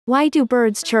Why do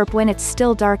birds chirp when it's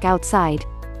still dark outside?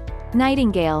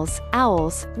 Nightingales,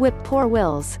 owls,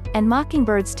 whippoorwills, and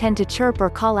mockingbirds tend to chirp or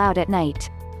call out at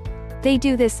night. They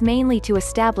do this mainly to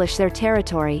establish their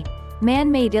territory.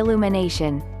 Man-made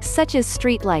illumination, such as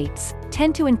street lights,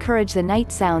 tend to encourage the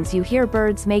night sounds you hear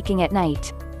birds making at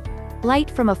night. Light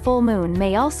from a full moon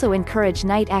may also encourage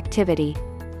night activity.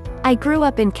 I grew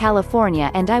up in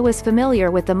California and I was familiar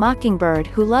with the mockingbird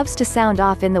who loves to sound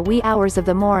off in the wee hours of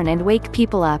the morn and wake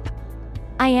people up.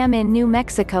 I am in New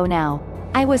Mexico now.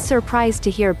 I was surprised to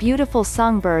hear beautiful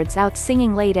songbirds out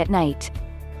singing late at night.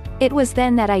 It was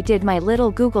then that I did my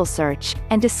little Google search,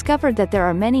 and discovered that there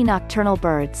are many nocturnal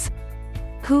birds.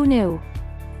 Who knew?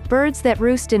 Birds that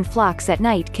roost in flocks at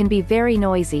night can be very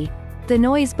noisy. The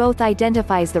noise both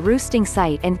identifies the roosting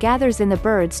site and gathers in the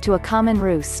birds to a common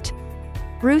roost.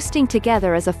 Roosting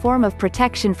together is a form of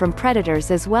protection from predators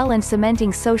as well and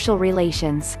cementing social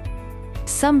relations.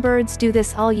 Some birds do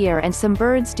this all year and some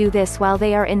birds do this while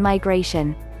they are in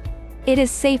migration. It is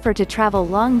safer to travel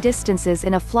long distances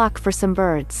in a flock for some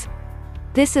birds.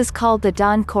 This is called the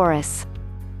dawn chorus.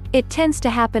 It tends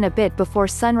to happen a bit before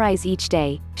sunrise each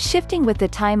day, shifting with the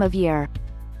time of year.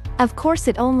 Of course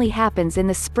it only happens in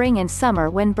the spring and summer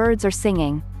when birds are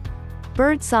singing.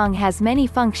 Birdsong has many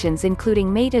functions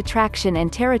including mate attraction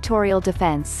and territorial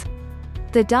defense.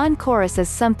 The dawn chorus is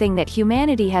something that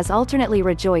humanity has alternately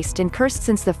rejoiced and cursed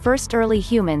since the first early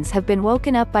humans have been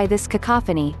woken up by this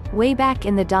cacophony, way back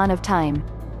in the dawn of time.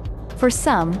 For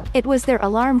some, it was their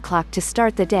alarm clock to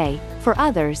start the day, for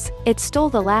others, it stole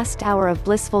the last hour of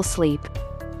blissful sleep.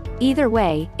 Either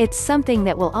way, it's something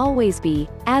that will always be,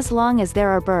 as long as there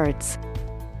are birds.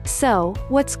 So,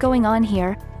 what's going on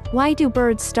here? Why do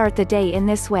birds start the day in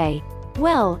this way?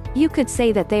 Well, you could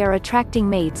say that they are attracting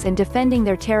mates and defending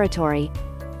their territory.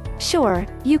 Sure,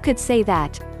 you could say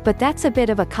that, but that's a bit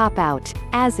of a cop-out,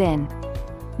 as in.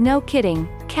 No kidding,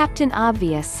 Captain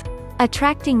Obvious.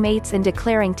 Attracting mates and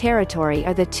declaring territory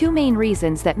are the two main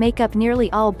reasons that make up nearly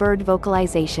all bird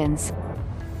vocalizations.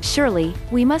 Surely,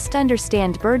 we must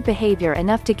understand bird behavior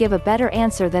enough to give a better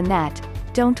answer than that,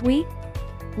 don't we?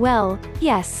 Well,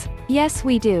 yes. Yes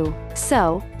we do.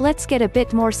 So, let's get a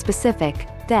bit more specific,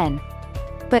 then.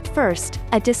 But first,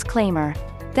 a disclaimer.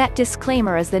 That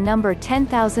disclaimer is the number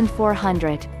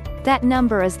 10,400. That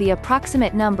number is the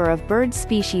approximate number of bird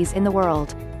species in the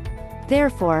world.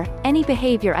 Therefore, any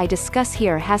behavior I discuss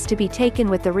here has to be taken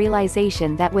with the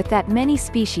realization that with that many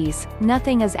species,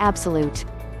 nothing is absolute.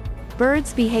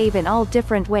 Birds behave in all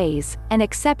different ways, and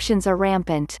exceptions are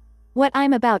rampant. What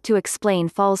I'm about to explain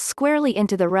falls squarely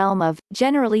into the realm of,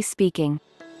 generally speaking.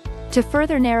 To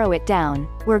further narrow it down,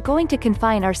 we're going to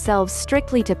confine ourselves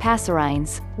strictly to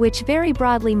passerines, which very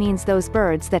broadly means those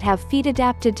birds that have feet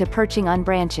adapted to perching on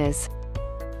branches.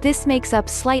 This makes up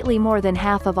slightly more than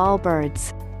half of all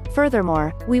birds.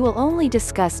 Furthermore, we will only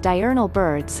discuss diurnal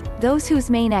birds, those whose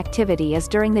main activity is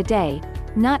during the day,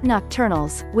 not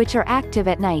nocturnals, which are active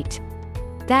at night.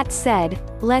 That said,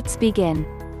 let's begin.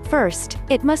 First,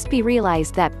 it must be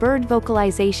realized that bird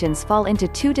vocalizations fall into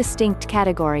two distinct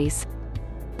categories.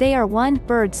 They are 1.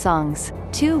 Bird songs,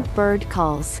 2. Bird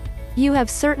calls. You have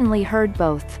certainly heard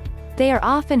both. They are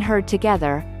often heard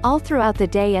together, all throughout the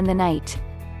day and the night.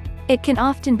 It can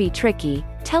often be tricky,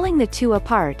 telling the two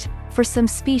apart, for some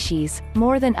species,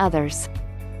 more than others.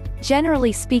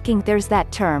 Generally speaking, there's that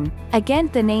term. Again,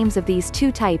 the names of these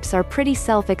two types are pretty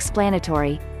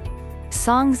self-explanatory.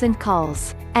 Songs and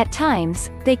calls. At times,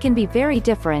 they can be very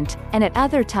different, and at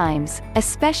other times,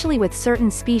 especially with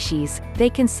certain species, they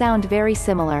can sound very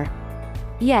similar.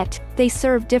 Yet, they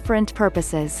serve different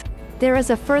purposes. There is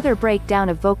a further breakdown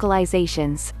of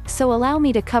vocalizations, so allow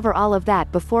me to cover all of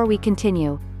that before we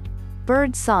continue.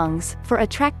 Bird songs, for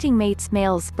attracting mates;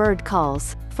 males; bird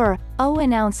calls, for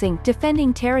announcing,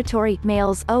 defending territory;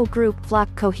 males; group,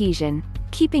 flock cohesion,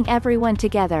 keeping everyone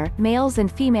together; males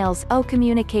and females;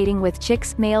 communicating with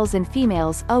chicks; males and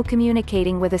females;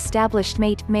 communicating with established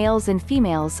mate; males and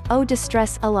females;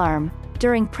 distress, alarm,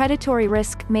 during predatory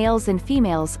risk; males and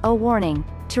females; warning,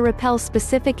 to repel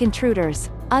specific intruders;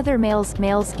 other males.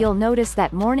 You'll notice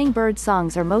that morning bird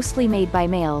songs are mostly made by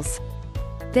males.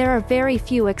 There are very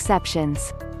few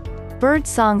exceptions. Bird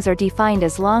songs are defined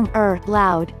as long,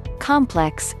 loud,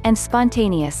 complex, and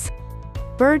spontaneous.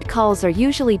 Bird calls are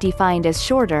usually defined as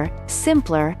shorter,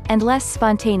 simpler, and less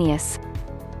spontaneous.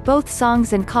 Both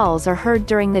songs and calls are heard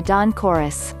during the dawn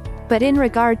chorus. But in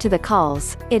regard to the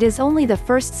calls, it is only the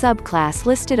first subclass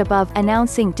listed above,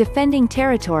 announcing, defending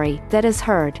territory, that is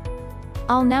heard.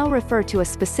 I'll now refer to a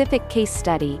specific case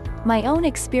study, my own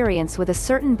experience with a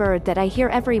certain bird that I hear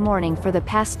every morning for the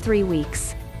past 3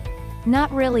 weeks.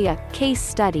 Not really a case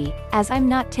study, as I'm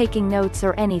not taking notes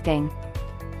or anything.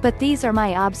 But these are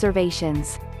my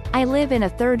observations. I live in a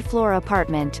third-floor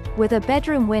apartment, with a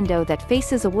bedroom window that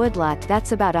faces a woodlot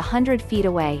that's about 100 feet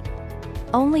away.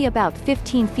 Only about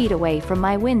 15 feet away from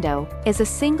my window, is a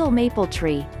single maple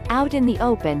tree, out in the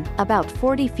open, about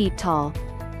 40 feet tall.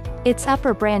 Its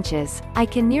upper branches, I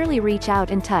can nearly reach out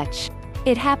and touch.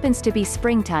 It happens to be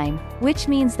springtime, which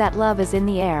means that love is in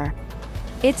the air.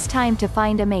 It's time to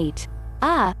find a mate.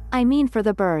 I mean for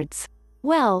the birds.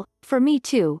 Well, for me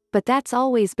too, but that's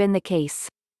always been the case.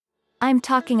 I'm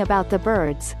talking about the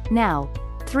birds, now.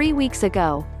 3 weeks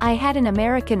ago, I had an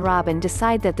American robin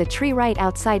decide that the tree right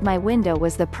outside my window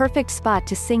was the perfect spot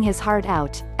to sing his heart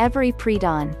out, every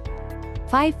pre-dawn.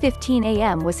 5:15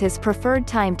 a.m. was his preferred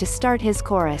time to start his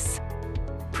chorus.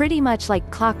 Pretty much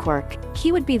like clockwork,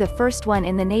 he would be the first one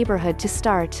in the neighborhood to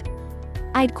start.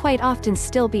 I'd quite often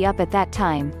still be up at that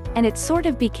time, and it sort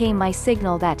of became my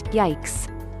signal that, yikes.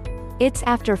 It's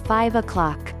after 5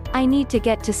 o'clock. I need to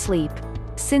get to sleep.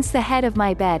 Since the head of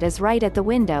my bed is right at the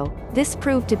window, this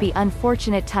proved to be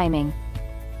unfortunate timing.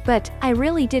 But, I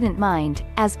really didn't mind,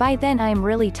 as by then I'm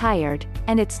really tired,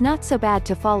 and it's not so bad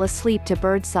to fall asleep to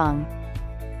birdsong.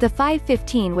 The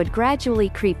 5:15 would gradually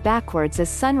creep backwards as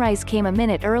sunrise came a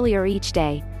minute earlier each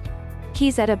day.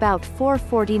 He's at about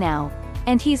 4:40 now.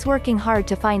 And he's working hard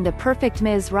to find the perfect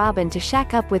Ms. Robin to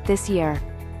shack up with this year.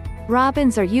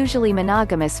 Robins are usually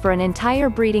monogamous for an entire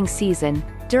breeding season,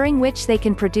 during which they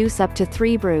can produce up to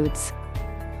 3 broods.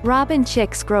 Robin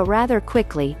chicks grow rather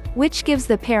quickly, which gives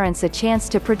the parents a chance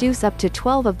to produce up to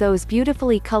 12 of those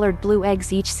beautifully colored blue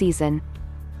eggs each season.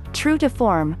 True to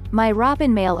form, my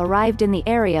robin male arrived in the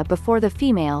area before the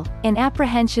female, in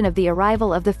apprehension of the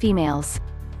arrival of the females.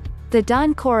 The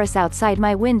dawn chorus outside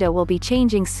my window will be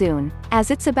changing soon, as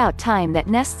it's about time that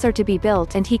nests are to be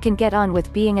built and he can get on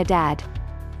with being a dad.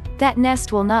 That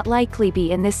nest will not likely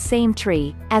be in this same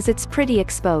tree, as it's pretty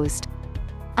exposed.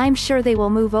 I'm sure they will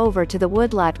move over to the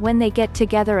woodlot when they get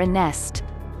together and nest.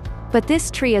 But this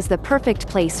tree is the perfect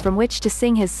place from which to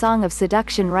sing his song of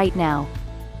seduction right now.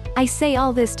 I say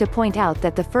all this to point out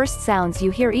that the first sounds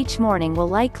you hear each morning will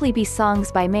likely be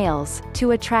songs by males,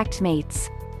 to attract mates.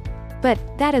 But,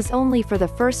 that is only for the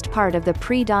first part of the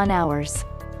pre-dawn hours.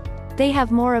 They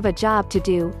have more of a job to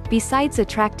do, besides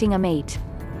attracting a mate.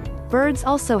 Birds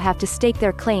also have to stake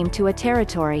their claim to a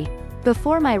territory.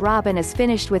 Before my robin is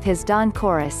finished with his dawn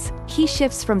chorus, he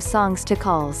shifts from songs to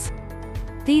calls.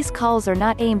 These calls are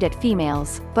not aimed at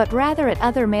females, but rather at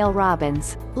other male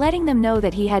robins, letting them know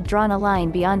that he had drawn a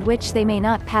line beyond which they may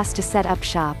not pass to set up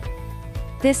shop.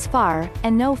 This far,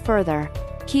 and no further.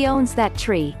 He owns that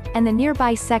tree, and the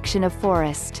nearby section of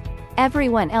forest.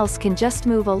 Everyone else can just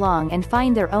move along and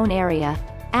find their own area.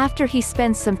 After he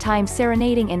spends some time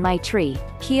serenading in my tree,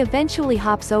 he eventually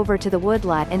hops over to the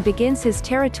woodlot and begins his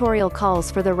territorial calls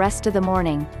for the rest of the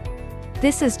morning.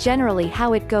 This is generally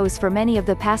how it goes for many of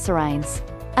the passerines.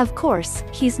 Of course,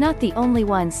 he's not the only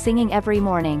one singing every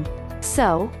morning.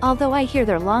 So, although I hear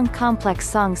their long complex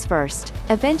songs first,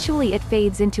 eventually it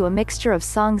fades into a mixture of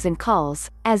songs and calls,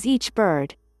 as each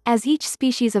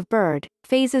species of bird,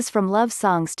 phases from love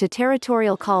songs to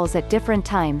territorial calls at different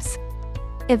times.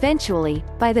 Eventually,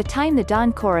 by the time the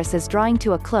dawn chorus is drawing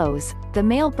to a close, the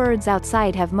male birds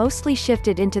outside have mostly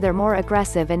shifted into their more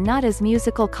aggressive and not as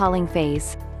musical calling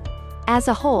phase. As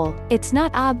a whole, it's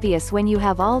not obvious when you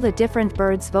have all the different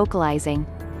birds vocalizing.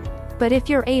 But if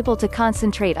you're able to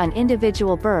concentrate on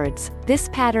individual birds, this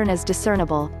pattern is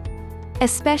discernible.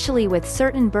 Especially with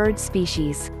certain bird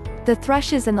species. The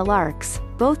thrushes and the larks,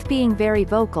 both being very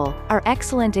vocal, are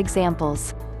excellent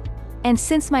examples. And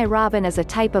since my robin is a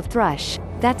type of thrush,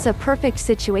 that's a perfect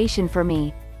situation for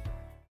me.